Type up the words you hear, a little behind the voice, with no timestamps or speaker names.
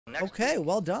Okay, week.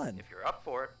 well done. If you're up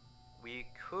for it, we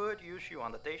could use you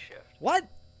on the day shift. What?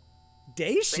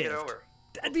 Day Think shift? it over.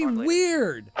 That'd be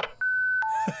weird.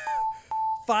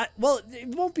 Well, it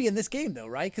won't be in this game though,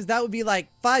 right? Because that would be like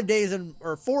 5 days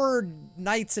or 4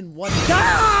 nights and 1 day.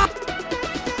 Ah!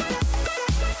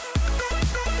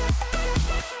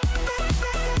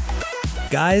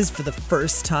 Guys, for the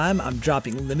first time, I'm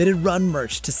dropping limited run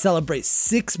merch to celebrate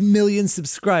 6 million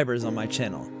subscribers on my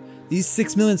channel. These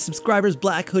 6 million subscribers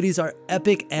black hoodies are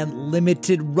epic and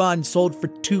limited run, sold for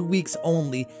 2 weeks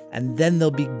only, and then they'll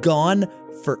be gone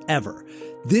forever.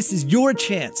 This is your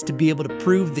chance to be able to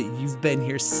prove that you've been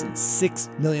here since 6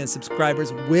 million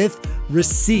subscribers with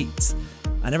receipts.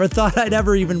 I never thought I'd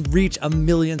ever even reach 1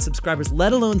 million subscribers,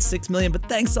 let alone 6 million, but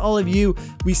thanks to all of you,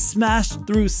 we smashed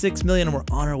through 6 million and we're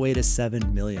on our way to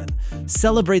 7 million.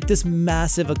 Celebrate this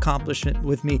massive accomplishment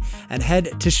with me and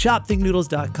head to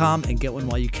shop.thinknoodles.com and get one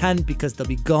while you can because they'll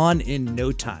be gone in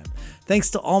no time. Thanks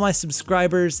to all my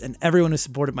subscribers and everyone who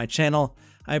supported my channel.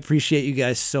 I appreciate you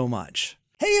guys so much.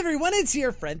 Hey everyone, it's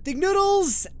your friend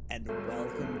Thinknoodles, and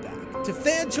welcome back to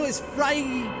Fan Choice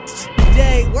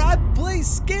FRIGHTday, where I play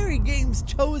scary games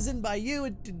chosen by you.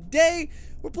 And today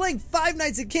we're playing Five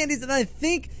Nights at Candy's, and I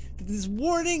think that this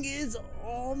warning is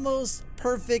almost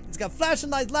perfect. It's got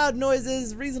flashing lights, loud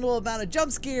noises, reasonable amount of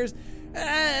jump scares,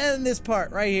 and this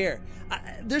part right here.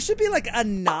 There should be like a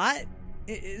knot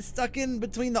stuck in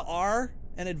between the R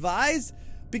and advise,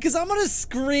 because I'm gonna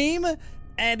scream,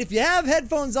 and if you have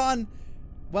headphones on,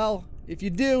 well, if you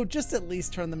do, just at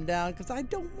least turn them down, because I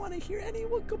don't want to hear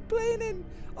anyone complaining.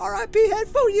 RIP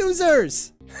headphone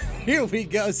users! Here we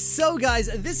go. So guys,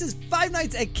 this is Five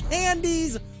Nights at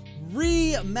Candy's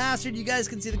Remastered. You guys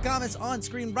can see the comments on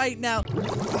screen right now.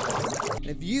 And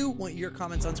if you want your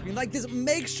comments on screen like this,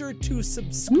 make sure to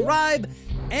subscribe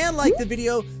and like the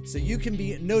video so you can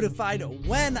be notified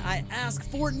when I ask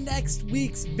for next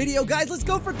week's video. Guys, let's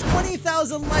go for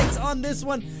 20,000 likes on this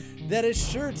one. That is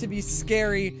sure to be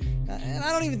scary, and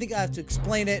I don't even think I have to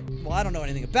explain it. Well, I don't know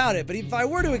anything about it, but if I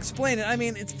were to explain it, I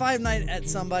mean, it's Five Nights at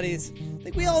somebody's. I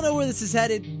think we all know where this is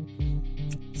headed,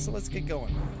 so let's get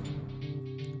going.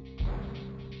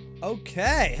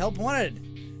 Okay, help wanted.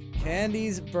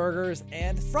 Candies, burgers,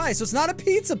 and fries. So it's not a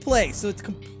pizza place, so it's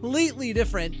completely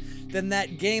different than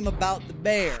that game about the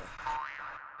bear.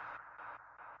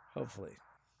 Hopefully,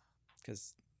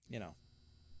 because, you know,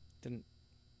 didn't...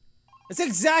 It's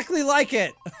exactly like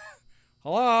it.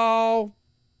 Hello?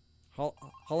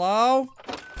 Hello?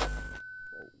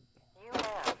 You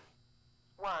have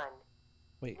one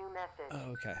Wait. new message.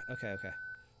 Oh, okay.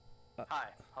 Hi,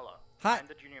 hello. Hi. I'm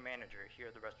the junior manager here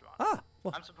at the restaurant. Ah,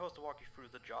 well. I'm supposed to walk you through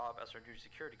the job as our new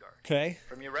security guard. Okay.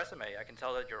 From your resume, I can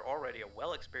tell that you're already a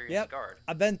well-experienced guard.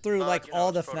 I've been through like you know,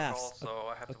 all the it's protocol, FNAFs. so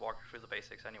I have to walk you through the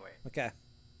basics anyway. Okay.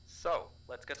 So,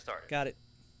 let's get started. Got it.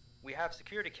 We have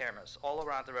security cameras all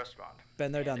around the restaurant.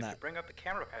 Been there, and done if that. you bring up the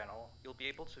camera panel, you'll be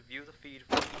able to view the feed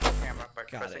from each camera by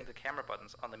pressing the camera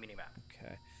buttons on the minimap.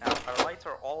 Okay. Now, our lights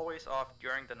are always off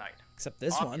during the night. Except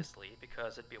this Obviously,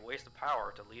 because it'd be a waste of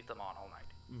power to leave them on all night.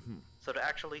 So to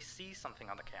actually see something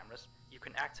on the cameras, you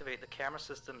can activate the camera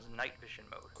system's night vision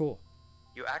mode. Cool.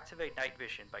 You activate night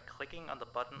vision by clicking on the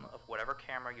button of whatever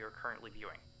camera you're currently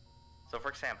viewing. So for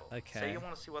example, say you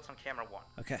want to see what's on camera 1.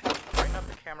 Okay. Bring up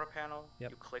the camera panel,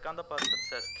 Yep. you click on the button that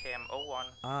says Cam 01,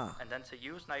 and then to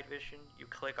use night vision, you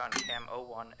click on Cam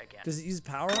 01 again. Does it use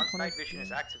power? Once night vision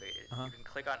is activated, you can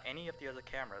click on any of the other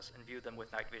cameras and view them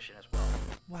with night vision as well.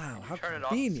 Wow, And how you turn it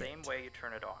convenient. off the same way you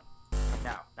turn it on.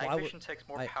 Now, night vision takes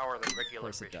more power than regular Of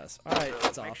course vision. it does. Alright, so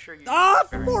it's make off. sure you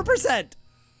 4%!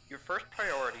 Your first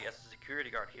priority as a security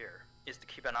guard here is to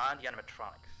keep an eye on the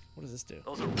animatronics. What does this do?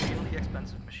 Those are really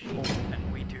expensive machines,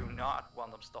 and we do not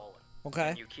want them stolen. Okay.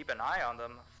 And you keep an eye on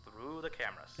them through the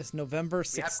cameras. It's November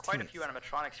 16th. We have quite a few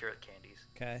animatronics here at Candy's.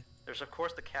 Okay. There's of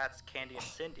course the cats Candy and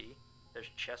Cindy. There's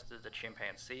Chester the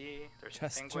chimpanzee. There's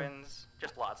penguins.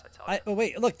 Just lots, I tell you. Oh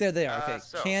wait, look, there they are. Okay,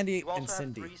 So Candy you also and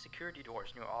Cindy. have 3 security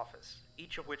doors in your office,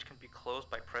 each of which can be closed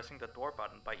by pressing the door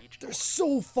button by each door. They're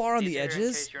so far on the These are in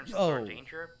edges. case you're in some sort of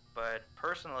danger, but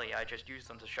personally, I just use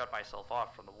them to shut myself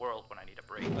off from the world when I need a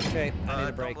break. Okay, I need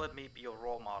a break. Don't let me be a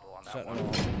role model on that Shut one. them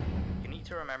off. You need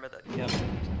to remember that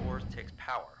closing these doors takes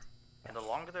power, and the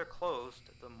longer they're closed,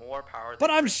 the more power.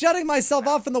 But I'm shutting myself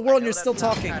off from the world and you're still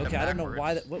talking. Kind of Okay, I don't know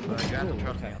why that. but you have to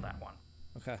trust me on that one.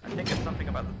 Okay. I think it's something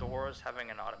about the doors having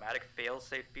an automatic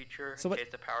fail-safe feature in case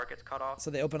the power gets cut off. So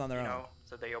they open on their own. You know,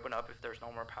 so they open up if there's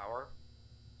no more power.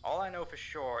 All I know for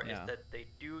sure is that they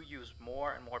do use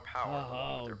more and more power the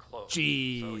longer they're closed.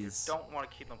 Jeez. So you don't want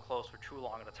to keep them closed for too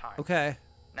long at a time. Okay.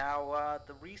 Now,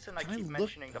 the reason I Can I keep look-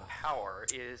 mentioning the power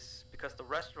is because the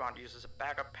restaurant uses a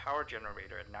backup power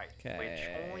generator at night, which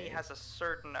only has a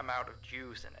certain amount of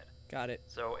juice in it. Got it.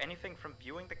 So anything from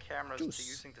viewing the cameras to Juice.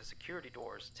 using the security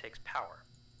doors takes power.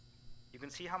 You can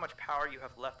see how much power you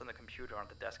have left on the computer on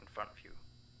the desk in front of you.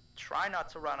 Try not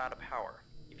to run out of power.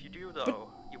 If you do,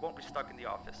 though, you won't be stuck in the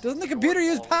office. Doesn't the Doors computer will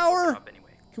use always power? open up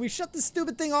anyway. Can we shut this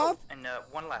stupid thing off? And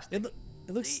one last thing.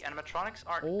 It looks The animatronics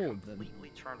aren't old, completely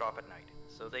turned off at night,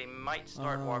 so they might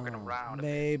start walking around a bit.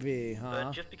 maybe, huh?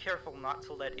 But just be careful not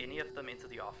to let any of them into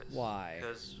the office. Why?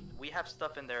 Because we have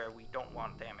stuff in there we don't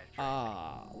want damaged.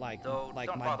 Like Though like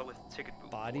don't my bother with ticket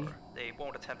booth, body? or they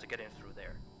won't attempt to get in through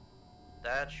there.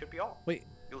 That should be all. Wait.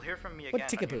 You'll hear from me What again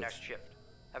ticket on your booth? next shift.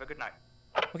 Have a good night.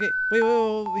 Okay,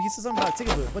 wait. He said something about a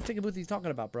ticket booth. What ticket booth are you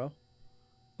talking about, bro?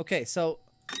 Okay, so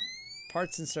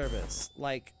parts and service,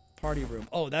 like party room.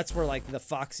 Oh, that's where like the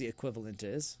Foxy equivalent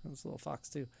is. That's a little fox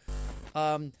too.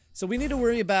 So we need to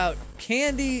worry about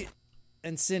Candy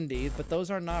and Cindy, but those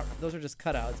are just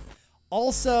cutouts.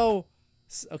 Also,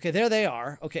 okay, there they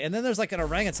are. Okay, and then there's like an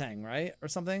orangutan, right, or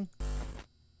something.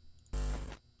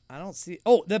 I don't see.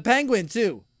 Oh, the penguin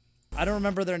too. I don't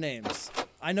remember their names.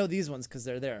 I know these ones because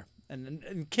they're there.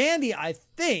 And Candy, I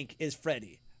think, is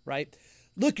Freddy, right?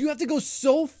 Look, you have to go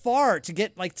so far to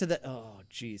get like to the. Oh,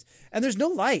 jeez. And there's no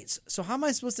lights, so how am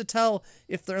I supposed to tell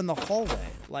if they're in the hallway?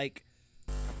 Like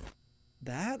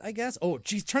that, I guess. Oh,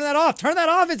 jeez, turn that off. Turn that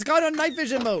off. It's got on night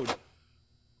vision mode.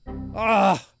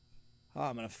 Ah, oh,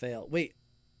 I'm gonna fail. Wait,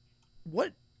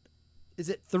 what? Is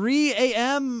it 3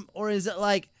 a.m. or is it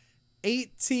like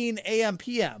 18 a.m.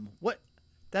 p.m.? What?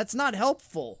 That's not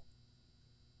helpful.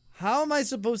 How am I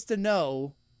supposed to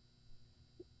know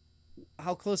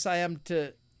how close I am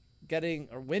to getting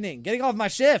or winning? Getting off my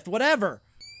shift, whatever.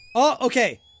 Oh,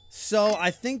 okay. So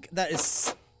I think that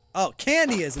is... Oh,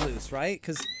 Candy is loose, right?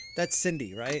 Because that's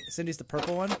Cindy, right? Cindy's the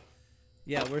purple one?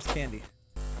 Yeah, where's Candy?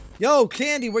 Yo,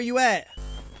 Candy, where you at?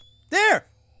 There!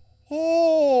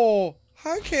 Oh,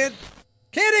 hi,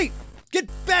 Candy! Get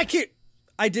back here!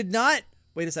 I did not...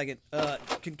 Wait a second.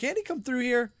 Can Candy come through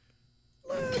here?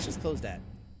 Let's just close that.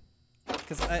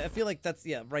 Because I feel like that's,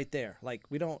 yeah, right there. Like,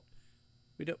 we don't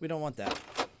want that.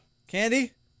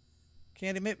 Candy,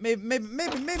 maybe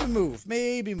move.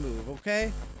 Maybe move,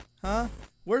 okay? Huh?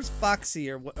 Where's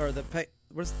Foxy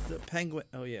where's the penguin?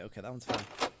 Oh, yeah, okay, that one's fine.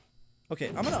 Okay,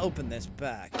 I'm gonna open this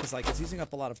back, because, like, it's using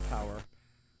up a lot of power.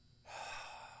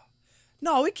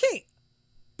 No, it can't.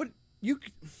 But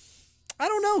I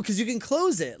don't know, because you can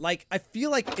close it. Like, I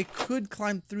feel like it could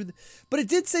climb through but it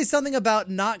did say something about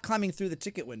not climbing through the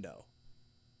ticket window.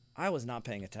 I was not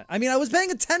paying attention. I mean, I was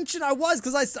paying attention. I was,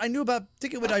 because I knew about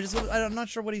ticket window. I'm not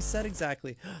sure what he said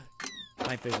exactly.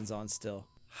 Night vision's on still.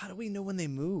 How do we know when they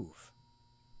move?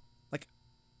 Like,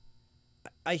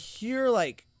 I hear,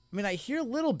 like, I hear a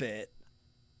little bit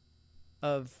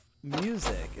of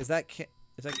music. Is that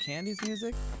Candy's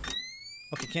music?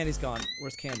 Okay, Candy's gone.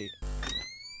 Where's Candy?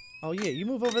 Oh, yeah, you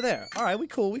move over there. All right, we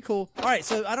cool. All right,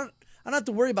 so I don't have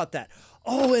to worry about that.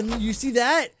 Oh, and you see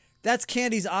that? That's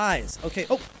Candy's eyes. Okay.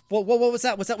 Oh, what was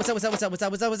that? What's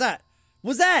that?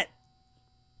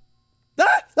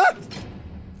 Ah!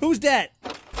 Who's that?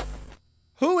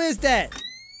 Who is that?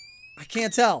 I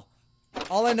can't tell.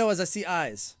 All I know is I see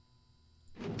eyes.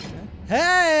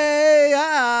 Hey!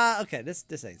 Okay, this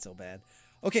ain't so bad.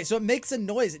 Okay, so it makes a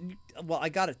noise. Well, I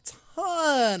got a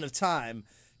ton of time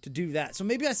to do that. So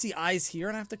maybe I see eyes here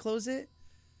and I have to close it.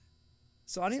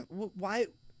 So I didn't. Why?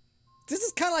 This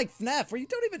is kind of like FNAF, where you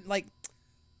don't even, like,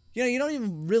 you don't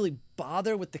even really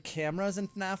bother with the cameras in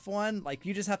FNAF 1. Like,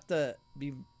 you just have to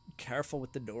be careful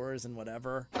with the doors and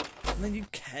whatever. And then you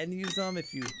can use them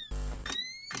if you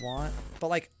want. But,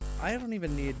 like, I don't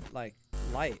even need, like,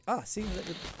 light. Ah, see?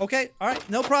 Okay, all right,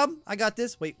 no problem. I got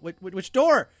this. Wait, which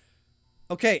door?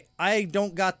 Okay, I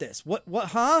don't got this. What,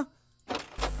 huh?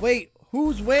 Wait,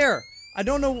 who's where? I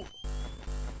don't know.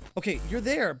 Okay, you're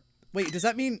there. Wait, does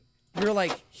that mean... You're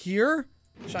like here?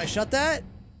 Should I shut that?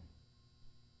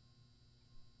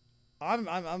 I'm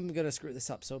gonna screw this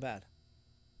up so bad.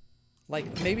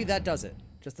 Like, maybe that does it.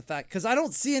 Just the fact, because I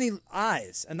don't see any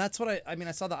eyes, and that's what I mean.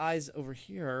 I saw the eyes over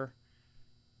here,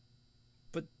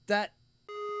 but that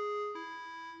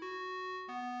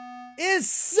is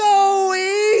so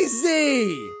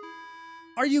easy.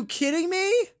 Are you kidding me?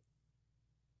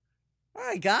 All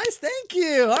right, guys, thank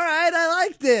you. All right, I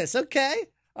like this. Okay.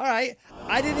 All right,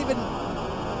 I didn't even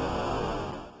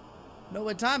know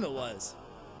what time it was.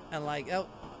 And like, oh,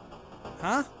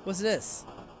 huh? What's this?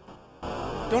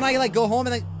 Don't I like go home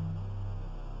and like,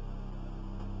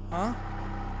 huh?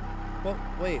 Well,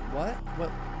 wait,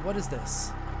 what is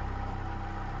this?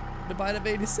 Divide of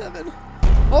 87?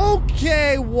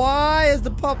 Okay, why is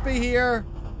the puppy here?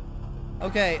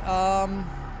 Okay,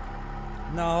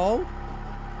 no.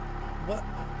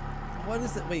 What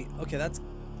is it? Wait, okay, that's...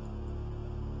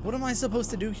 What am I supposed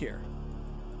to do here?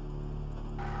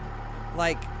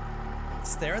 Like,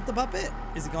 stare at the puppet?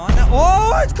 Is it gone now?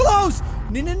 Oh, it's closed!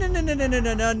 No, no, no, no, no, no, no,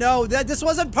 no, no, no. This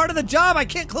wasn't part of the job. I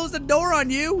can't close the door on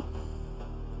you.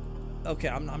 Okay,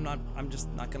 I'm just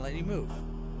not gonna let you move.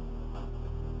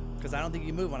 Because I don't think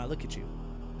you move when I look at you.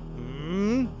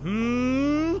 Yeah.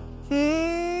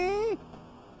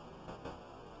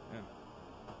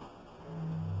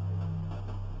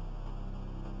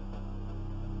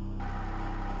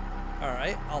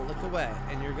 Alright, I'll look away,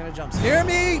 and you're gonna jump scare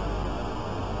me!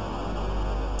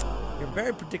 You're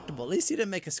very predictable. At least you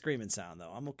didn't make a screaming sound,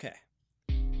 though. I'm okay.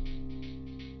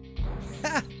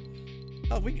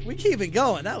 Oh, we keep it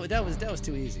going. That was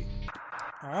too easy.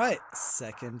 Alright,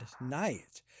 second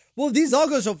night. Well, these all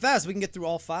go so fast, we can get through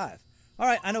all 5.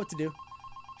 Alright, I know what to do.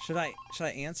 Should I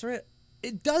answer it?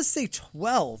 It does say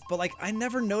 12, but like, I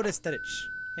never noticed that it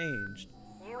changed.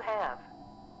 You have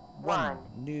One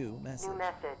new message. new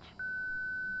message.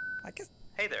 I guess.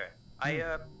 Hey there.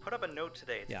 I put up a note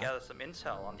today to Yeah. gather some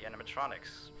intel on the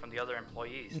animatronics from the other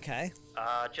employees. Okay.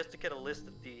 Just to get a list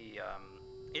of the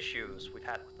issues we've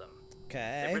had with them.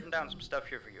 Okay. I've written down some stuff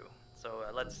here for you. So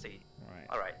let's see. Alright.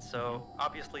 Alright, so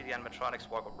obviously the animatronics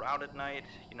walk around at night.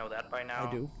 You know that by now.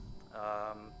 I do.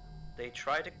 They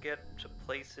try to get to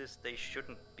places they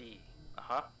shouldn't be.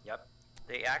 Uh-huh, yep.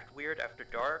 They act weird after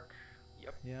dark.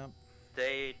 Yep. Yep.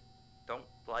 They don't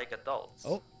like adults.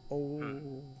 Oh.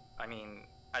 Oh. I mean,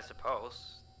 I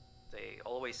suppose. They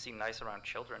always seem nice around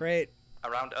children. Great.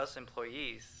 Around us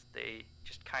employees, they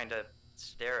just kind of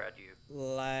stare at you.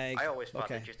 Like. I always thought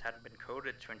okay. they just hadn't been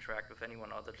coded to interact with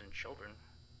anyone other than children.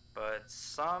 But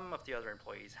some of the other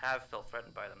employees have felt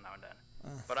threatened by them now and then.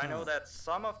 But I know that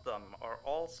some of them are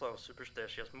also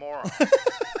superstitious morons.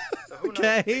 So who knows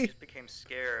if they just became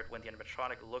scared when the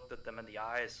animatronic looked at them in the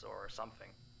eyes or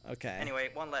something. Okay. Anyway,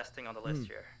 one last thing on the list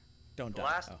here. Don't The die.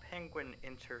 last Oh. penguin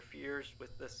interferes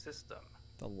with the system.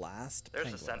 The last There's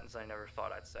penguin a sentence I never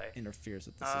thought I'd say. interferes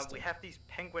with the system. We have these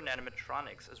penguin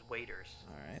animatronics as waiters.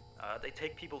 Alright. They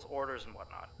take people's orders and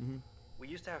whatnot. Mm-hmm. We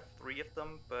used to have 3 of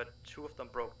them, but 2 of them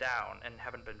broke down and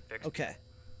haven't been fixed. Okay.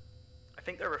 I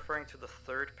think they're referring to the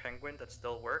 3rd penguin that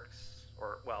still works.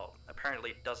 Or, well,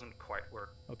 apparently it doesn't quite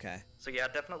work. Okay. So yeah,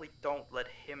 definitely don't let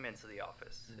him into the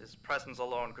office. His presence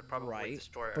alone could probably Right.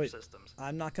 destroy our But systems.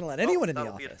 I'm not gonna let anyone in the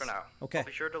that'll office. be it for now. Okay. I'll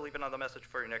be sure to leave another message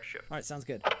for your next shift. Alright, sounds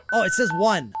good. Oh, it says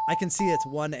 1. I can see it's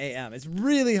 1 a.m. It's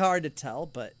really hard to tell,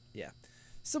 but yeah.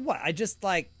 So what? I just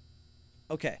like...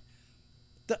 Okay.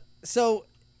 So,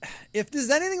 if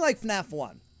there's anything like FNAF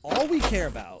 1, all we care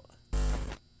about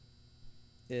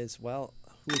is, well,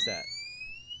 who is that?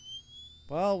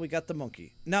 Well, we got the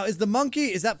monkey. Now, is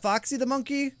that Foxy the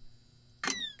monkey?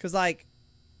 Because, like,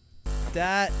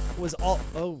 that was all...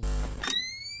 Oh.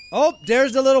 Oh,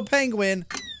 there's the little penguin.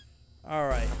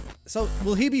 Alright. So,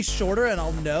 will he be shorter and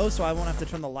I'll know so I won't have to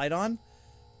turn the light on?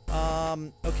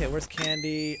 Okay, where's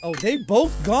Candy? Oh, they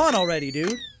both gone already,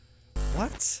 dude.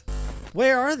 What?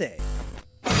 Where are they?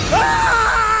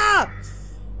 Ah!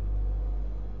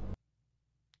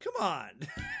 Come on.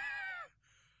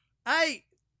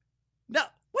 No.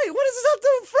 Wait, what is this up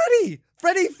to Freddy?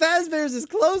 Freddy Fazbear's is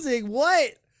closing.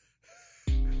 What?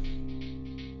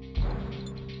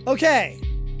 Okay.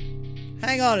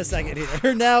 Hang on a second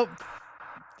here. Now,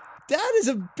 that is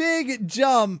a big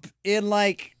jump in,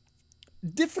 like,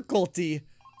 difficulty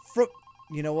from...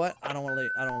 You know what? I don't want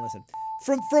to listen.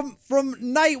 From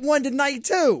night 1 to night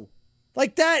 2.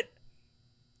 Like that,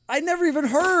 I never even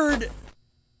heard.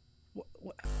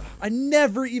 I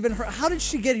never even heard. How did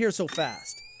she get here so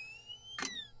fast?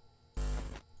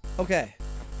 Okay.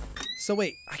 So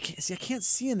wait, I can't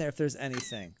see in there if there's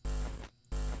anything.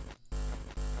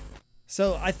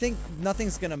 So I think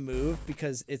nothing's gonna move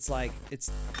because it's like,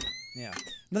 yeah.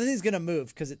 Nothing's gonna move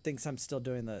because it thinks I'm still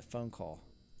doing the phone call.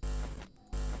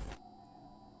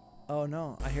 Oh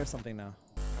no, I hear something now.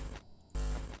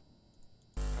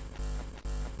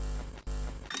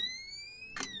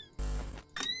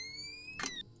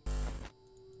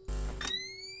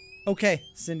 Okay,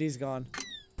 Cindy's gone.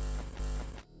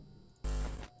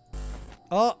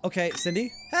 Oh, okay,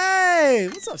 Cindy. Hey,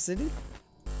 what's up, Cindy?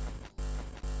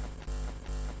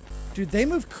 Dude, they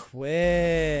move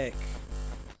quick.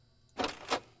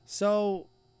 So...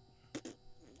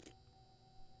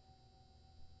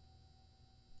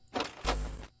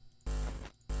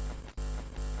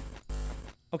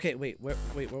 Okay, wait, where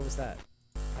was that?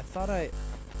 I thought I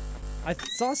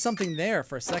saw something there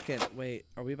for a second. Wait,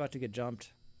 are we about to get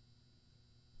jumped?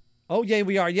 Oh, yeah,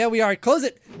 we are. Yeah, we are. Close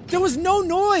it. There was no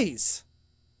noise.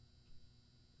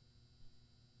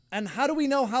 And how do we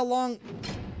know how long?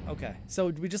 Okay, so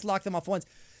we just locked them off once.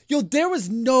 Yo, there was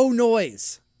no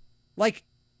noise. Like,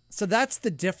 so that's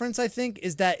the difference, I think,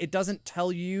 is that it doesn't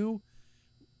tell you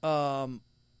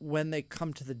when they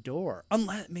come to the door.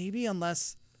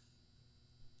 Unless...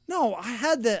 No, I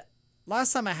had the...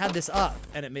 Last time I had this up,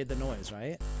 and it made the noise,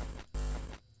 right?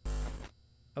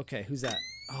 Okay, who's that?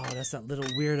 Oh, that's that little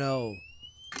weirdo.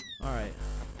 Alright.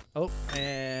 Oh,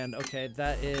 and okay,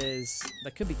 that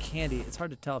could be Candy. It's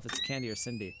hard to tell if it's Candy or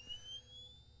Cindy.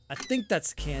 I think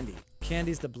that's Candy.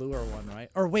 Candy's the bluer one, right?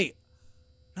 Or wait.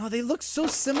 No, they look so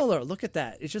similar. Look at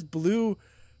that. It's just blue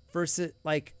versus,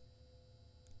 like...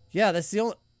 Yeah, that's the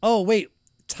only... Oh, wait.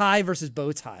 Tie versus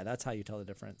bow tie. That's how you tell the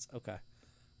difference. Okay.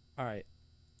 Alright.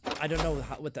 I don't know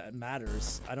what that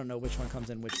matters. I don't know which one comes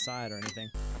in which side or anything.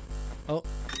 Oh.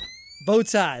 Bow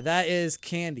tie. That is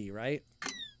Candy, right?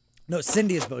 No,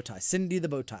 Cindy is bow tie. Cindy the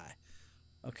bow tie.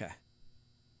 Okay.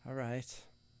 Alright.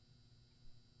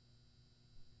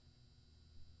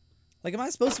 Like, am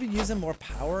I supposed to be using more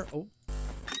power? Oh.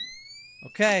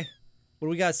 Okay. What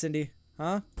do we got, Cindy?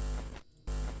 Huh?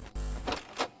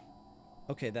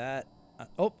 Okay, that...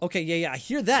 oh, okay, yeah, I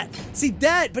hear that. See,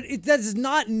 that is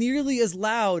not nearly as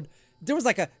loud. There was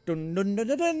like a dun dun dun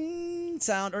dun dun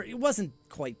sound, or it wasn't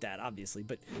quite that, obviously,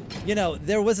 but, you know,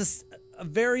 there was a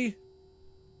very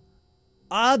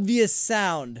obvious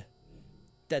sound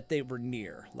that they were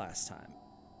near last time.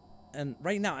 And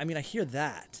right now, I mean, I hear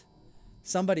that.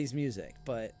 Somebody's music,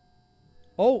 but...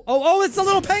 Oh, it's a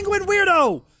little penguin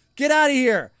weirdo! Get out of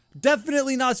here!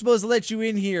 Definitely not supposed to let you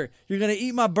in here. You're gonna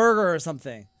eat my burger or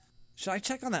something. Should I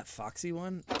check on that Foxy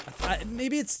one?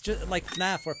 Maybe it's just like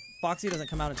FNAF where Foxy doesn't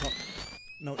come out until...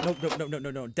 No.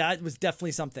 That was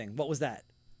definitely something. What was that?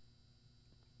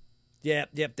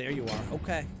 Yep, there you are.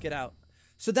 Okay, get out.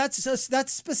 So that's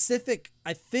specific,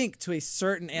 I think, to a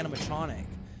certain animatronic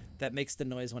that makes the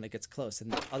noise when it gets close.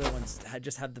 And the other ones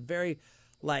just have the very,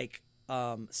 like,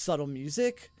 subtle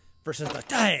music versus the,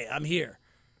 hey, I'm here.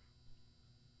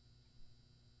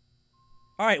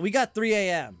 All right, we got 3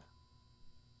 a.m.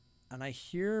 And I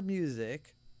hear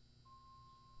music,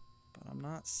 but I'm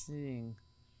not seeing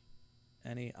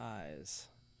any eyes.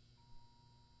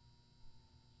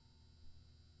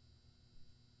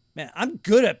 Man, I'm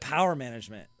good at power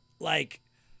management. Like,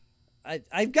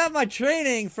 I've got my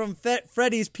training from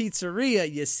Freddy's Pizzeria,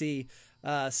 you see.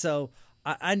 So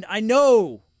I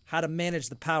know how to manage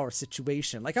the power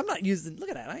situation. Like, I'm not using, look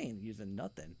at that, I ain't using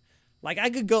nothing. Like, I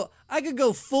could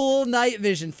go full night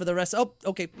vision for the rest. Oh,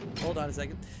 okay, hold on a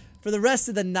second. For the rest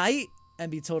of the night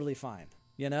and be totally fine,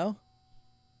 you know?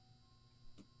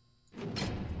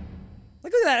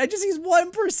 Look at that, I just used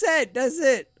 1%, that's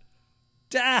it.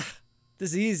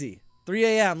 This is easy. 3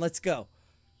 a.m., let's go.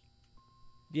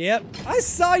 Yep, I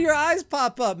saw your eyes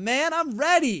pop up, man, I'm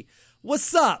ready.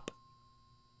 What's up?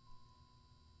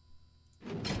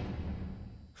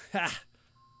 Ha.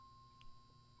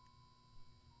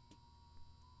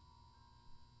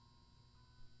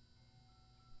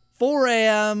 4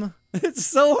 a.m. It's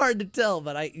so hard to tell,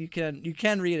 but you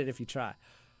can read it if you try.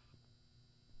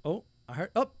 Oh, I heard.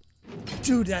 Oh,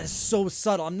 dude, that is so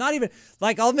subtle. I'm not even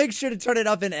like, I'll make sure to turn it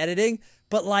up in editing,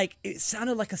 but like it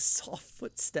sounded like a soft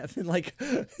footstep in like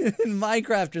in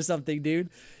Minecraft or something, dude.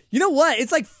 You know what?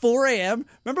 It's like 4 a.m.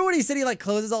 Remember when he said he like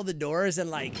closes all the doors and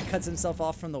like cuts himself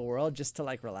off from the world just to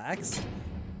like relax?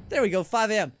 There we go, 5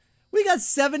 a.m. We got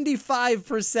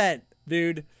 75%,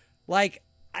 dude. Like,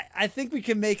 I think we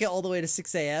can make it all the way to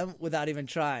 6 a.m. without even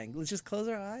trying. Let's just close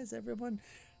our eyes, everyone.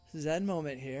 Zen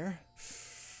moment here.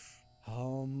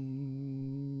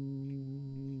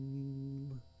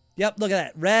 Yep, look at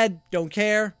that. Red, don't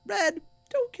care. Red,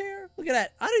 don't care. Look at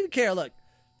that. I don't even care. Look,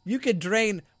 you could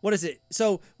drain. What is it?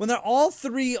 So when they're all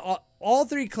three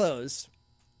closed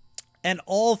and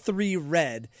all three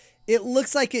red, it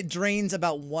looks like it drains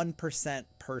about 1%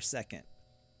 per second.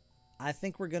 I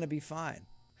think we're gonna be fine.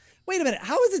 Wait a minute,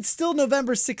 how is it still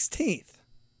November 16th?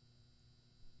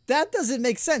 That doesn't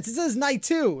make sense. It says night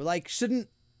 2. Like, shouldn't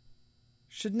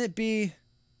it be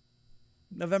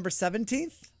November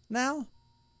 17th now?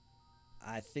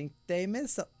 I think they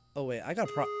missed. Oh, wait, I got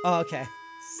a oh, okay.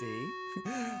 See?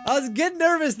 I was getting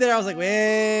nervous there. I was like,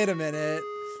 wait a minute.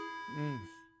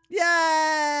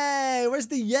 Yay! Where's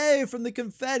the yay from the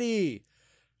confetti?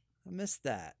 I missed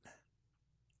that.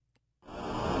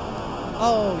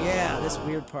 Oh, yeah, this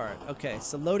weird part. Okay,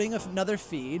 so loading another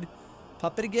feed.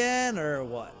 Puppet again, or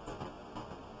what?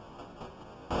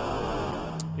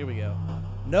 Here we go.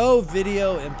 No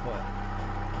video input.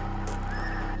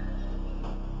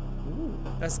 Ooh,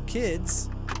 that's kids.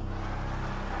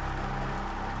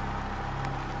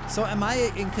 So am I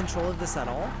in control of this at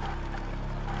all?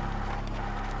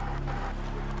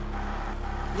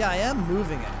 Yeah, I am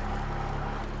moving it.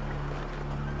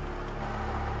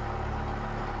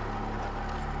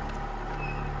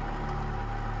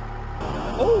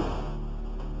 Oh!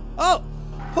 Oh!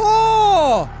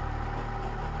 Oh!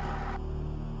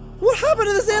 What happened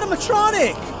to this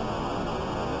animatronic?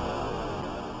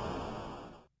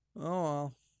 Oh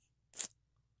well.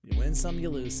 You win some, you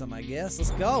lose some, I guess.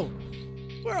 Let's go.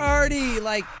 We're already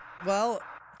like, well,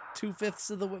 2/5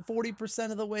 of the way,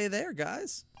 40% of the way there,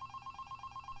 guys.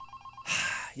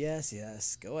 Yes,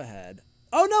 yes, go ahead.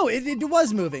 Oh no, it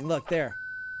was moving. Look there.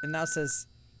 And now it says,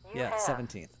 yeah,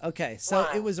 17th. Okay, so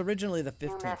it was originally the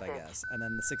 15th, I guess, and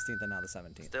then the 16th, and now the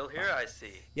 17th. Still here, I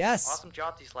see. Yes. Awesome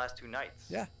job these last 2 nights.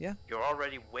 Yeah, yeah. You're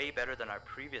already way better than our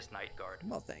previous night guard.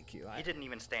 Well, thank you. He didn't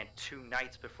even stand 2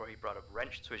 nights before he brought a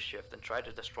wrench to his shift and tried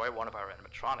to destroy one of our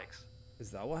animatronics. Is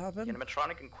that what happened? The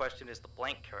animatronic in question is the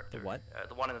blank character. The what?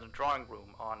 The one in the drawing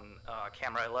room on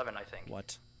camera 11, I think.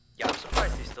 What? Yeah, I'm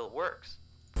surprised he still works.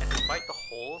 And despite the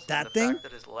holes and the fact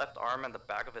that his left arm and the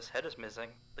back of his head is missing,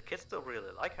 the kids still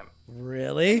really like him.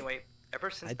 Really? Anyway,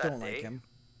 ever since that day, like him.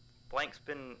 Blank's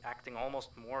been acting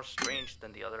almost more strange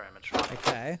than the other animatronics.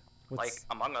 Okay. Like,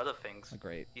 among other things,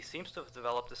 great. He seems to have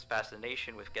developed this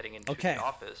fascination with getting into the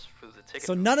office through the ticket booth.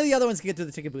 So none of the other ones can get through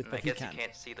the ticket booth, but he can. I guess he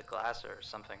can't see the glass or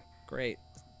something. Great.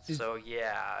 So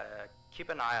yeah, keep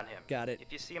an eye on him. Got it.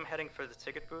 If you see him heading for the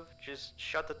ticket booth, just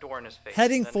shut the door in his face.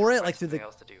 Heading for it, like through the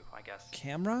else to do, I guess.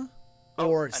 Camera?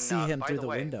 Or see him through the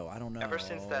way, window. I don't know. Ever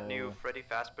since that new Freddy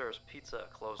Fazbear's Pizza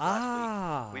closed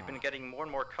last week, we've been getting more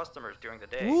and more customers during the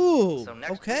day. Ooh, so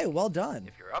next okay, week, well done.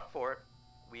 If you're up for it,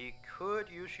 we could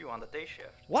use you on the day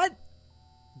shift. What?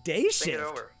 Day shift? Think it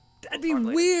over. That'd be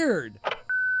weird.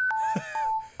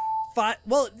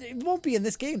 Well, it won't be in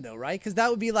this game though, right? Because that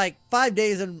would be like 5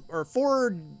 days or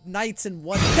 4 nights in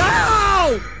one.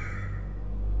 No!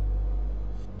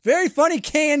 Very funny,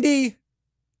 Candy.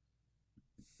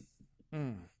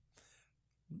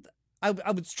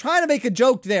 I was trying to make a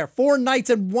joke there. 4 nights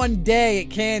and 1 day at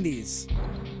Candy's.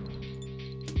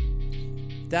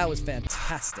 That was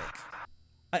fantastic.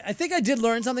 I think I did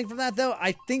learn something from that, though.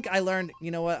 I think I learned,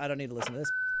 you know what? I don't need to listen to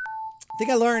this. I think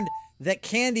I learned that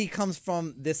candy comes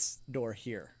from this door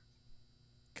here.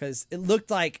 Because it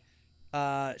looked like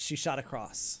she shot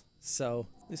across. So,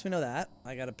 at least we know that.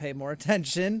 I gotta pay more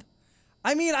attention.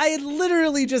 I mean, I had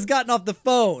literally just gotten off the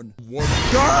phone.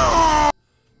 What?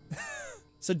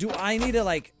 So do I need to,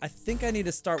 like, I think I need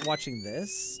to start watching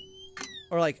this.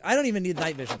 Or, like, I don't even need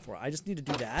night vision for it. I just need to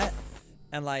do that.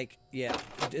 And, like, yeah,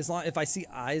 as long, if I see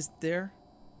eyes there,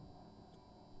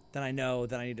 then I know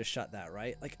that I need to shut that,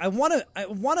 right? Like, I want it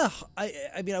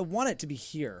to be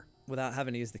here without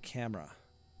having to use the camera.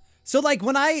 So, like,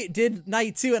 when I did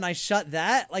night 2 and I shut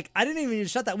that, like, I didn't even need to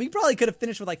shut that. We probably could have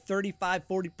finished with, like, 35,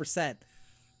 40%.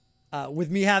 With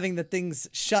me having the things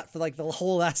shut for like the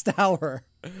whole last hour.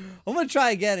 I'm gonna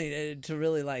try again to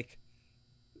really like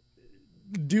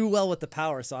do well with the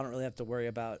power so I don't really have to worry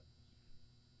about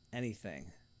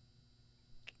anything.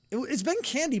 It's been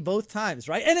candy both times,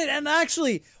 right? And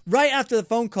actually right after the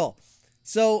phone call.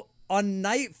 So on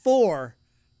night 4,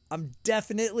 I'm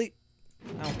definitely,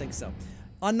 I don't think so.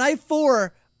 On night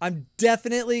 4, I'm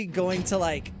definitely going to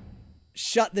like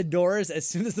shut the doors as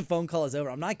soon as the phone call is over.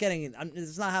 I'm not getting it.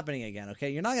 It's not happening again, okay?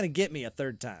 You're not going to get me a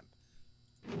 3rd time.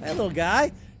 Hey, little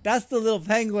guy. That's the little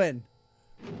penguin.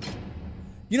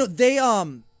 You know, they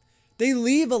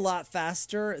leave a lot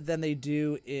faster than they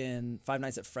do in Five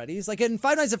Nights at Freddy's. Like in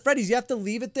Five Nights at Freddy's, you have to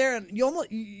leave it there, and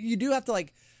you do have to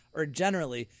like, or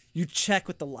generally, you check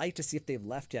with the light to see if they've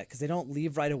left yet, because they don't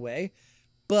leave right away.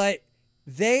 But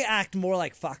they act more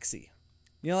like Foxy.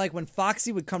 You know, like when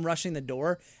Foxy would come rushing the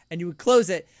door and you would close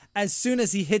it, as soon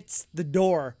as he hits the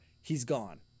door, he's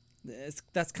gone.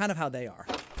 That's kind of how they are.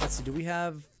 Let's see, do we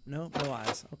have, no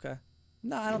eyes, okay.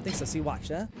 No, I don't think so, see, watch,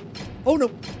 huh? Oh, no,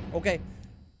 okay.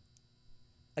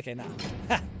 Okay, now,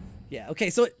 yeah, okay,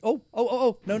 so,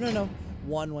 no,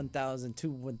 1, 1,000,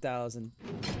 2, 1,000,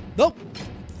 nope.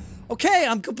 Okay,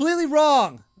 I'm completely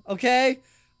wrong, okay?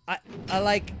 I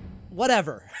like,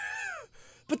 whatever.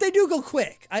 But they do go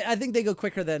quick. I think they go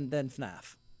quicker than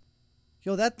FNAF.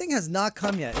 Yo, that thing has not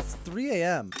come yet. It's 3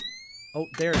 a.m. Oh,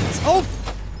 there it is. Oh!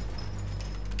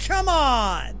 Come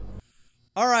on!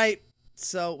 Alright.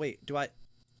 So, wait, do I...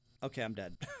 Okay, I'm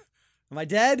dead. Am I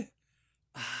dead?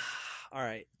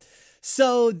 Alright.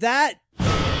 So, that...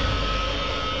 I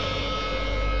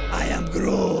am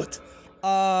Groot!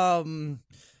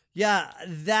 Yeah,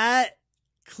 that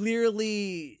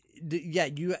clearly... Yeah,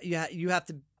 you have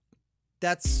to...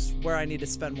 That's where I need to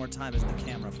spend more time as the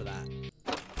camera for that.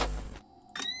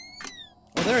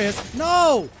 Oh, there he is.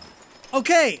 No!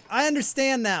 Okay, I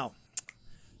understand now.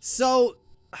 So,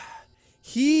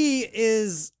 he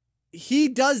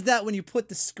does that when you put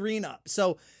the screen up.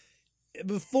 So,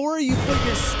 before you put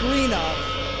your screen up,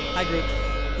 hi group,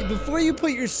 before you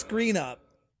put your screen up,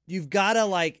 you've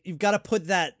gotta put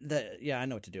yeah, I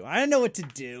know what to do. I know what to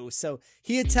do. So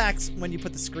he attacks when you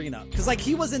put the screen up. Cause like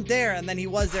he wasn't there and then he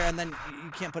was there and then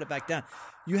you can't put it back down.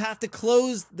 You have to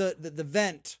close the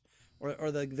vent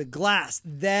or the glass,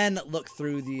 then look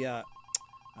through the, I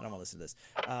don't wanna listen to this,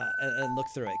 and look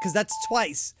through it. Cause that's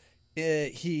twice.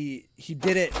 He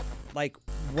did it like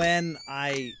when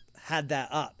I had that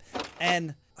up.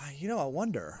 And you know, I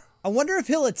wonder if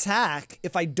he'll attack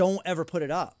if I don't ever put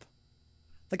it up.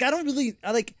 Like,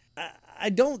 I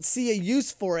don't see a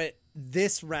use for it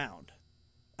this round.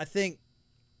 I think,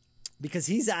 because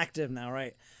he's active now,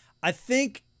 right? I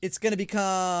think it's going to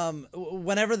become,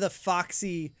 whenever the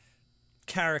Foxy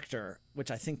character, which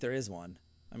I think there is one.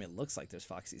 I mean, it looks like there's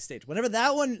Foxy stage. Whenever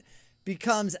that one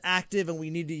becomes active and we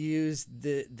need to use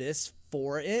this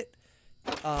for it,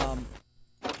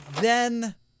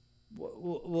 then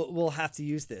we'll have to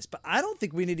use this. But I don't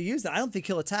think we need to use that. I don't think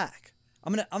he'll attack.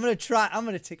 I'm gonna try. I'm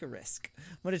gonna take a risk.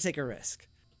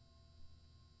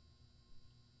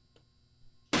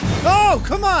 Oh,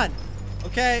 come on.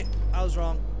 Okay, I was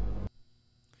wrong.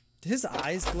 Did his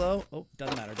eyes glow? Oh,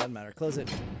 doesn't matter. Close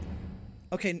it.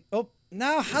 Okay. Oh,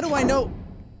 now how do I know?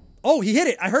 Oh, he hit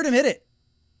it. I heard him hit it.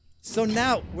 So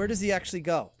now, where does he actually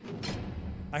go?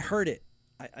 I heard it.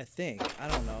 I think. I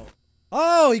don't know.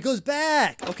 Oh, he goes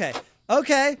back. Okay.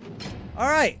 All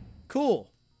right. Cool.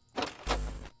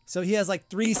 So he has like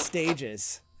 3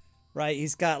 stages, right?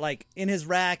 He's got like in his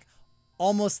rack,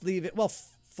 almost leave it.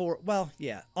 Well,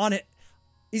 yeah, on it.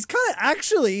 He's kind of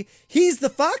actually, he's the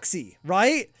Foxy,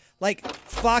 right? Like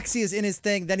Foxy is in his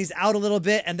thing, then he's out a little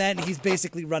bit, and then he's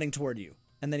basically running toward you.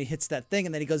 And then he hits that thing,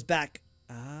 and then he goes back.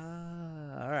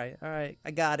 Ah, all right.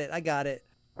 I got it.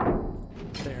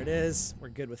 There it is. We're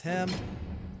good with him.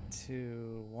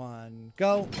 2, 1,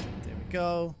 go. There we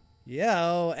go.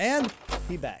 Yo, and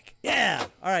he back. Yeah.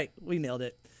 All right, we nailed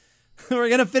it. We're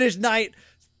gonna finish night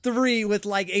 3 with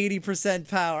like 80%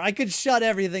 power. I could shut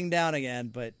everything down again,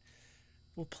 but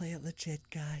we'll play it legit,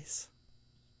 guys.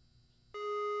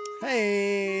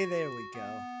 Hey, there we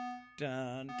go.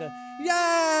 Dun, dun. Yay!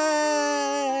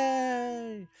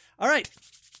 All right,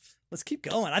 let's keep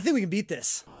going. I think we can beat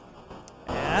this.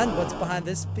 And what's behind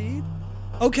this feed?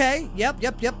 Okay, yep.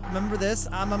 Remember this.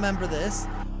 I'm a member of this.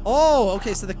 Oh,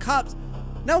 okay, so the cops...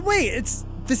 Now wait,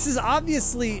 this is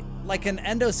obviously like an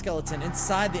endoskeleton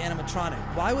inside the animatronic.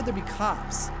 Why would there be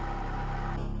cops?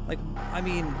 Like, I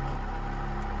mean...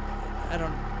 I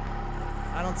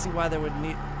don't see why there would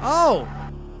need... Oh!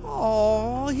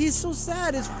 Oh, he's so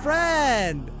sad, his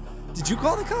friend! Did you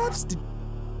call the cops?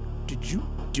 Did you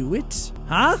do it?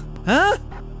 Huh?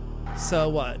 So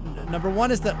what? Number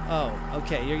 1 is the... Oh,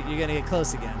 okay, you're gonna get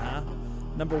close again, huh?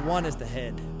 Number 1 is the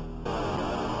head.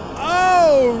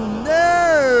 Oh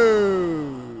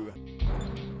no!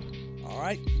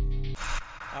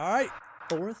 Alright,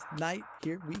 4th night,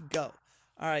 here we go.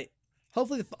 Alright,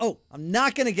 hopefully I'm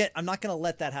not gonna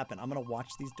let that happen. I'm gonna watch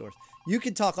these doors. You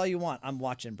can talk all you want. I'm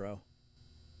watching, bro.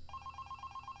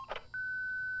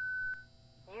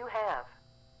 You have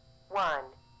 1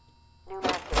 new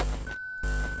message.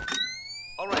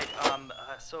 Alright,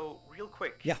 so real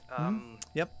quick. Yeah.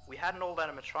 Yep. We had an old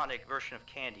animatronic version of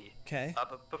Candy. Okay.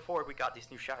 But before we got these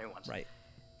new shiny ones. Right.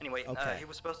 Anyway, Okay. He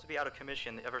was supposed to be out of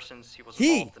commission ever since he was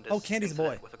involved in this Candy's a boy.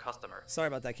 incident with a customer. Sorry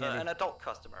about that, Candy. An adult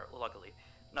customer, luckily.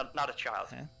 Not a child.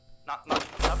 Huh? Not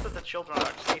that the children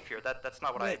are safe here. That's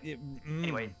not what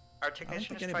Anyway, our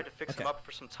technician has tried to fix him up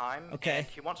for some time. Okay. And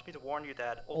he wants me to warn you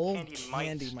that old Candy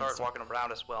might start walking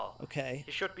around as well. Okay.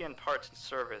 He should be in parts and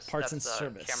service. Parts and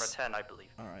service. Camera 10, I believe.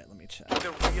 Alright, let me check. Keep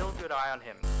a real good eye on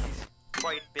him. He's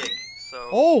quite big,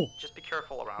 so just be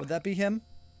careful around. Would that be him?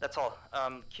 That's all.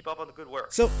 Keep up on the good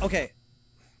work. So, okay.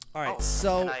 Alright,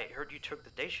 so... And I heard you took the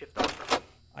day shift off for him.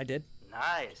 I did.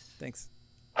 Nice. Thanks.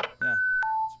 Yeah.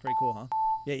 It's pretty cool, huh?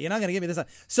 Yeah, you're not going to give me this one.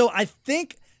 So I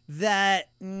think that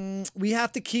we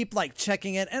have to keep like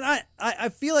checking it. And I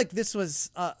feel like this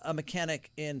was a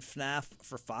mechanic in FNAF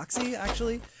for Foxy,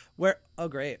 actually, where, oh,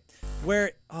 great.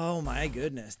 Where, oh my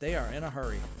goodness, they are in a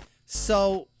hurry.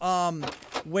 So,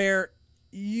 where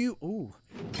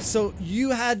so you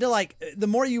had to like, the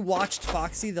more you watched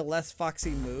Foxy, the less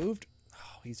Foxy moved.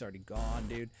 Oh, he's already gone,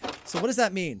 dude. So what does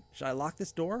that mean? Should I lock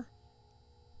this door?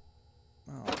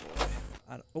 Oh boy.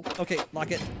 Okay, lock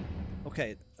it.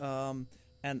 Okay,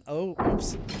 and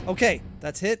oops. Okay,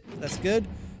 that's hit. That's good.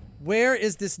 Where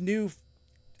is this new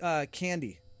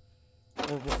Candy?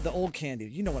 Or the old candy.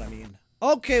 You know what I mean.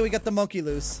 Okay, we got the monkey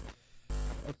loose.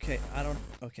 Okay, I don't...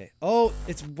 Okay. Oh,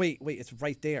 it's... Wait, it's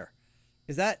right there.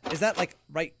 Is that like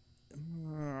right...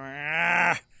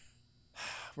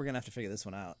 We're gonna have to figure this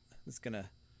one out. It's gonna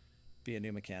be a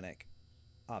new mechanic.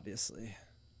 Obviously.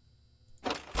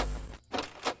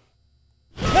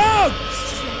 No!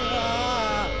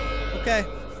 Okay.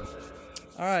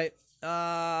 Alright.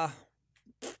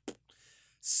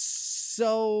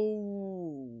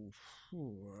 So...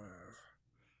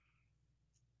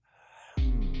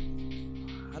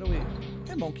 How do we...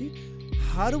 Hey, monkey.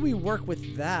 How do we work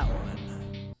with that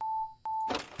one?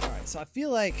 Alright, so I feel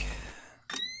like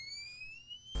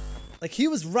he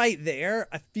was right there.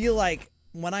 I feel like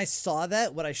when I saw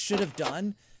that, what I should have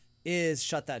done is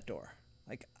shut that door.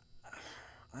 Like,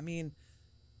 I mean,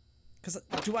 because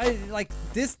do I, like,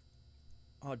 this...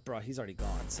 Oh, bro, he's already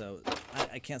gone, so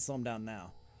I can't slow him down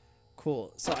now.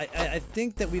 Cool. So I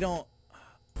think that we don't...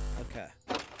 Okay.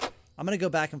 I'm going to go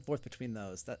back and forth between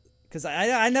those. Because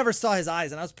I never saw his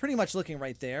eyes, and I was pretty much looking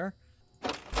right there.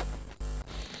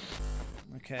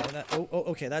 Okay.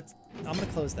 Okay, that's... I'm going to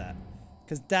close that.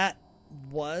 Because that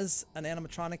was an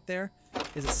animatronic there.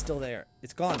 Is it still there?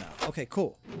 It's gone now. Okay,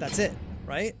 cool. That's it,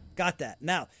 right? Got that.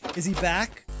 Now, is he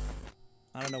back?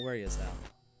 I don't know where he is now.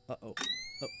 Uh-oh.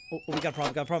 Oh, we got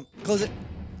a problem, Close it.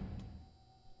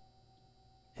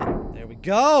 There we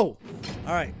go.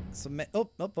 All right. So,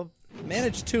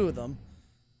 manage 2 of them.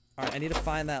 All right, I need to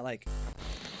find that, like...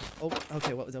 Oh,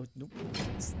 okay, what was that? Nope.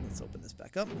 Let's open this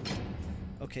back up.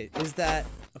 Okay, is that...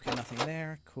 Okay, nothing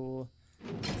there. Cool.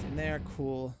 Nothing there.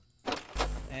 Cool.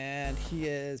 And he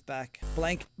is back.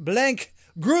 Blank.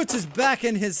 Groot is back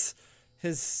in his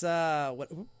what?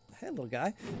 Hey, little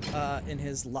guy. In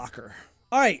his locker.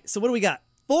 All right, so what do we got?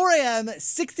 4 a.m.,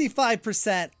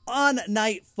 65% on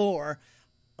night 4.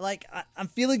 Like, I'm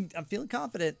feeling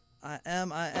confident. I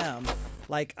am.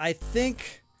 Like, I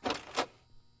think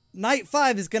night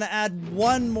 5 is gonna add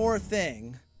one more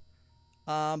thing.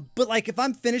 But like, if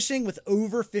I'm finishing with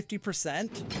over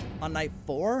 50% on night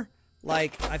 4,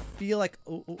 like, I feel like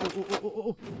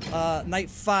night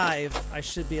 5 I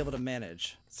should be able to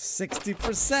manage.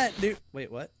 60%, dude. Wait,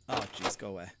 what? Oh, jeez, go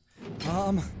away.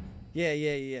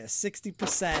 Yeah.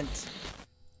 60%.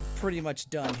 Pretty much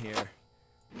done here.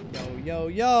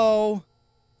 Yo.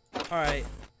 Alright.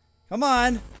 Come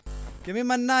on. Give me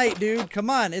my night, dude. Come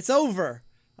on. It's over.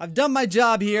 I've done my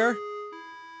job here.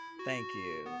 Thank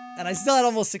you. And I still had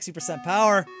almost 60%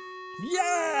 power.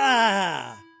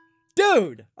 Yeah!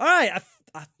 Dude! Alright.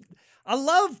 I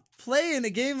love playing a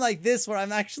game like this where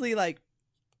I'm actually, like,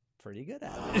 pretty good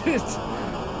at it.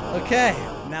 Okay.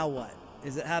 Now what?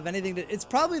 Does it have anything to... It's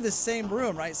probably the same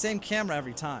room, right? Same camera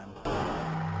every time.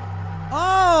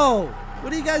 Oh!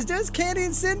 What do you guys do? It's Candy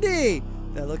and Cindy!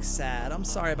 That looks sad. I'm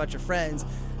sorry about your friends.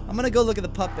 I'm gonna go look at the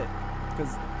puppet.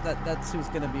 Because that's who's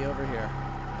gonna be over here.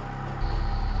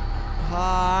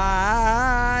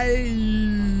 Hi!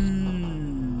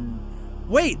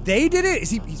 Wait, they did it?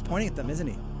 He's pointing at them, isn't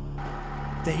he?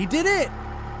 They did it!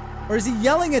 Or is he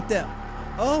yelling at them?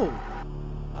 Oh.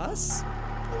 Us?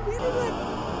 We did it.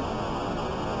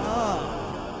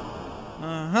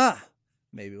 Oh.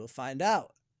 Maybe we'll find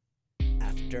out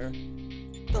after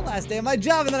the last day of my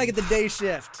job, and then I get the day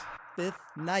shift. 5th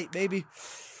night, baby.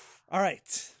 All right.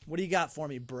 What do you got for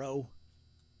me, bro?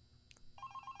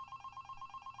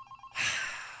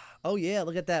 Oh, yeah.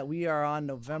 Look at that. We are on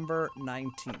November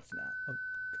 19th now. Okay.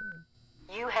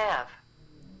 You have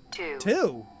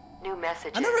 2 new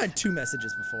messages. I never had 2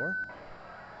 messages before.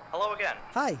 Hello again.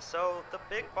 Hi. So, the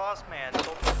big boss man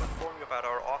told me to inform you about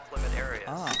our off-limit areas.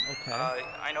 Ah, okay.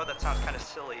 I know that sounds kind of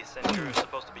silly since you're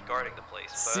supposed to be guarding the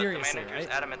place, but Seriously, the manager is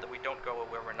adamant that we don't go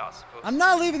where we're not supposed to. I'm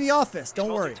not leaving the office.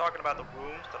 Don't worry. He's talking about the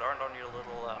rooms that aren't on your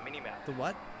little mini-map. The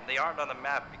what? They aren't on the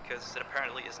map because it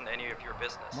apparently isn't any of your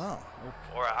business. Wow.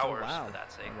 Okay. Or ours, wow. for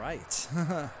that sake. Right.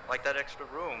 Like that extra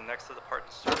room next to the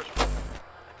parts and service room.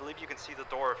 I believe you can see the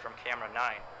door from camera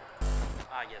 9.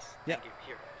 Ah, yes. Yep. Thank you.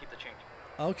 Here, keep the change.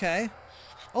 Okay.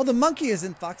 Oh, the monkey is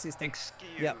in Foxy's thing.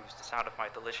 Excuse the sound of my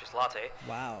delicious latte.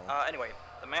 Wow. Anyway,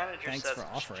 the manager says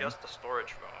it's just a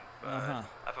storage room. But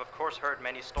I've of course heard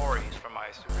many stories from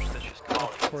my superstitious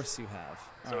colleagues. Of course you have.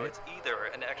 So it's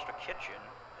either an extra kitchen,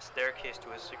 a staircase to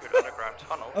his secret underground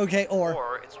tunnel, okay,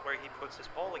 or it's where he puts his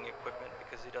bowling equipment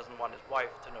because he doesn't want his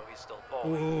wife to know he's still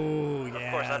bowling. Ooh, But yeah,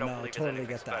 of course, I don't no, believe totally it's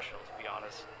anything get that. special, to be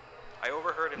honest. I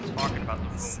overheard him talking about the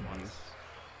room once.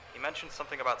 He mentioned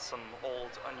something about some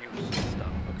old, unused stuff.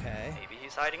 Okay. Maybe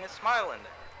he's hiding a smile in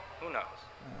there. Who knows?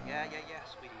 Yeah,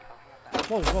 sweetie. I'll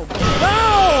have that.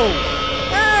 Whoa!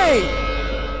 Hey!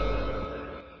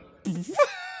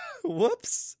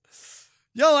 Whoops.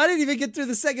 Yo, I didn't even get through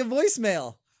the second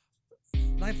voicemail.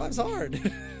 9-5's hard.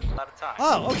 Out of time.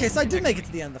 Oh, okay, so I did make it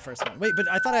to the end of the first one. Wait, but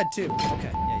I thought I had 2.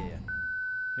 Okay, yeah.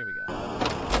 Here we go.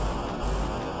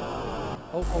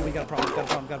 Oh, we got a problem.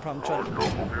 Try it.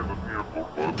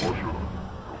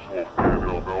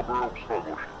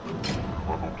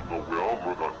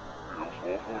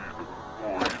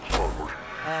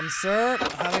 Sir,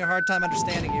 I'm having a hard time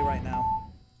understanding you right now.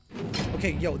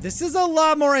 Okay, yo, this is a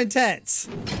lot more intense.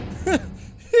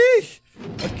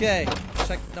 Okay,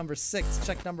 check number 6,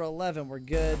 check number 11. We're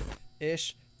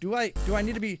good-ish. Do I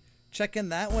need to be checking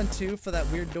that one too for that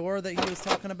weird door that he was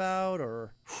talking about,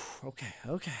 or? Okay,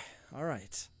 all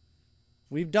right.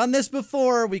 We've done this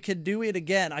before. We could do it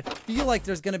again. I feel like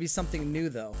there's gonna be something new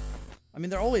though. I mean,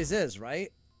 there always is,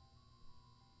 right?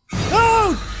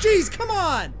 Oh, jeez, come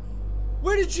on!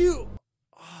 Where did you?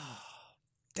 Oh,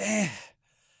 damn.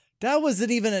 That wasn't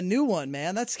even a new one,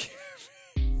 man. That's scary.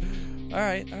 All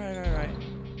right.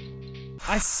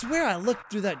 I swear I looked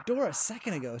through that door a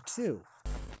second ago, too.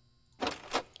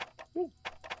 Ooh.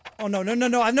 Oh, no.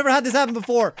 I've never had this happen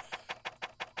before.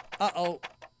 Uh-oh.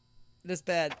 This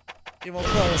bad. It won't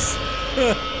close.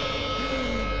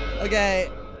 Okay.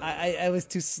 I was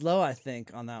too slow, I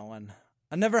think, on that one.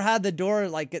 I never had the door,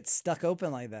 like, get stuck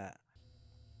open like that.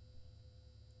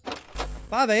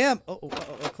 5 a.m. Oh,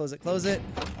 close it. All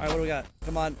right, what do we got?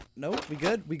 Come on. Nope, we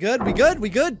good.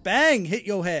 Bang, hit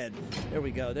your head. There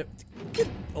we go. There. Get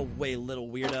away, little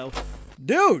weirdo.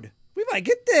 Dude, we might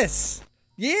get this.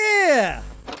 Yeah.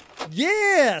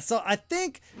 So I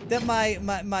think that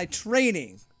my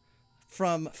training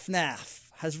from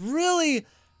FNAF has really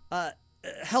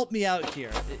helped me out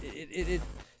here.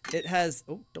 It has.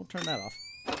 Oh, don't turn that off.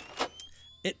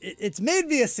 It's made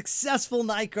me a successful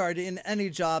night guard in any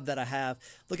job that I have.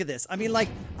 Look at this. I mean, like,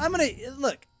 I'm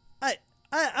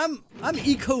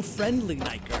eco-friendly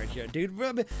night guard here, dude.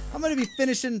 I'm gonna be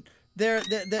finishing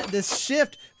this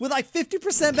shift with like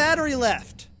 50% battery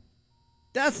left.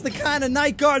 That's the kind of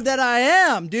night guard that I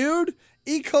am, dude.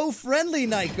 Eco-friendly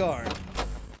night guard.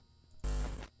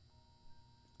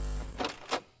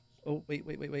 Oh, wait.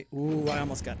 Ooh, I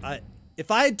almost got. If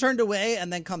I had turned away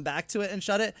and then come back to it and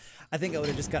shut it, I think I would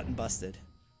have just gotten busted.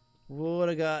 Or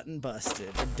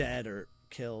dead, or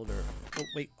killed, or... Oh,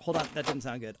 wait, hold on. That didn't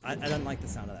sound good. I didn't like the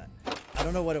sound of that. I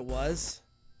don't know what it was.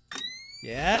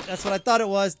 Yeah, that's what I thought it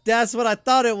was.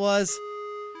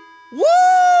 Woo!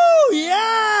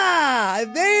 Yeah! I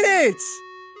made it!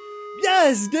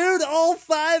 Yes, dude! All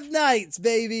 5 nights,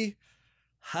 baby!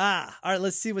 Ha! Alright,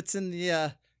 let's see what's in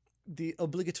the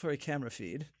obligatory camera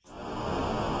feed.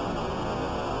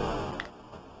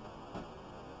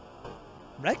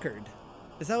 Record?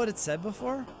 Is that what it said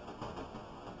before?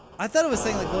 I thought it was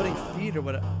saying like loading feed or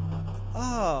whatever.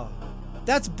 Oh,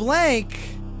 that's blank.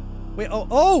 Wait,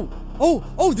 oh,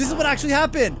 this is what actually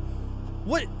happened.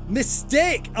 What?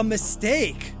 Mistake, a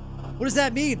mistake. What does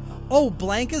that mean? Oh,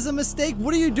 blank is a mistake?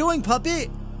 What are you doing,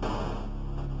 puppy?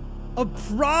 A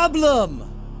problem.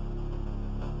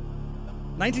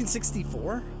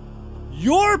 1964?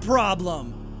 Your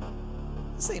problem.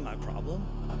 This ain't my problem.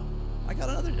 I got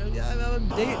another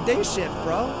day shift,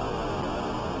 bro.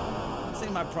 This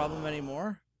ain't my problem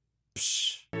anymore.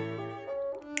 Psh.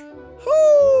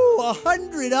 Whoo!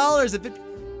 $100.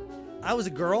 I was a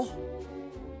girl.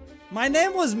 My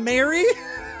name was Mary.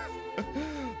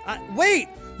 Wait!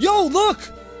 Yo,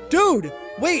 look! Dude,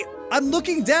 wait. I'm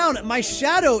looking down. My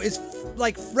shadow is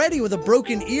like Freddy with a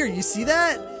broken ear. You see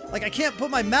that? Like, I can't put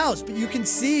my mouse, but you can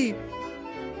see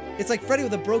it's like Freddy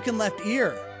with a broken left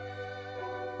ear.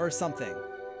 Or something.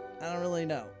 I don't really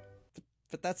know.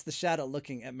 But that's the shadow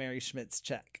looking at Mary Schmidt's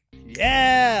check.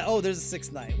 Yeah! Oh, there's a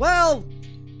 6th night. Well,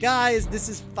 guys, this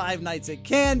is 5 nights at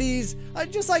Candy's.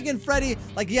 Just like in Freddy,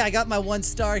 like, yeah, I got my 1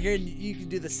 star here, and you can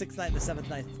do the 6th night and the 7th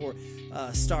night for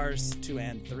stars 2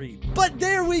 and 3. But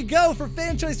there we go for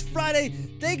Fan Choice Friday.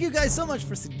 Thank you guys so much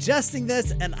for suggesting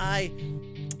this, and I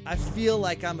feel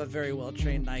like I'm a very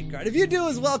well-trained night guard. If you do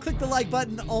as well, click the like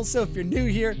button. Also, if you're new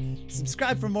here,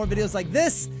 subscribe for more videos like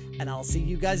this, and I'll see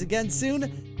you guys again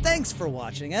soon. Thanks for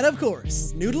watching, and of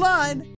course, Noodle on!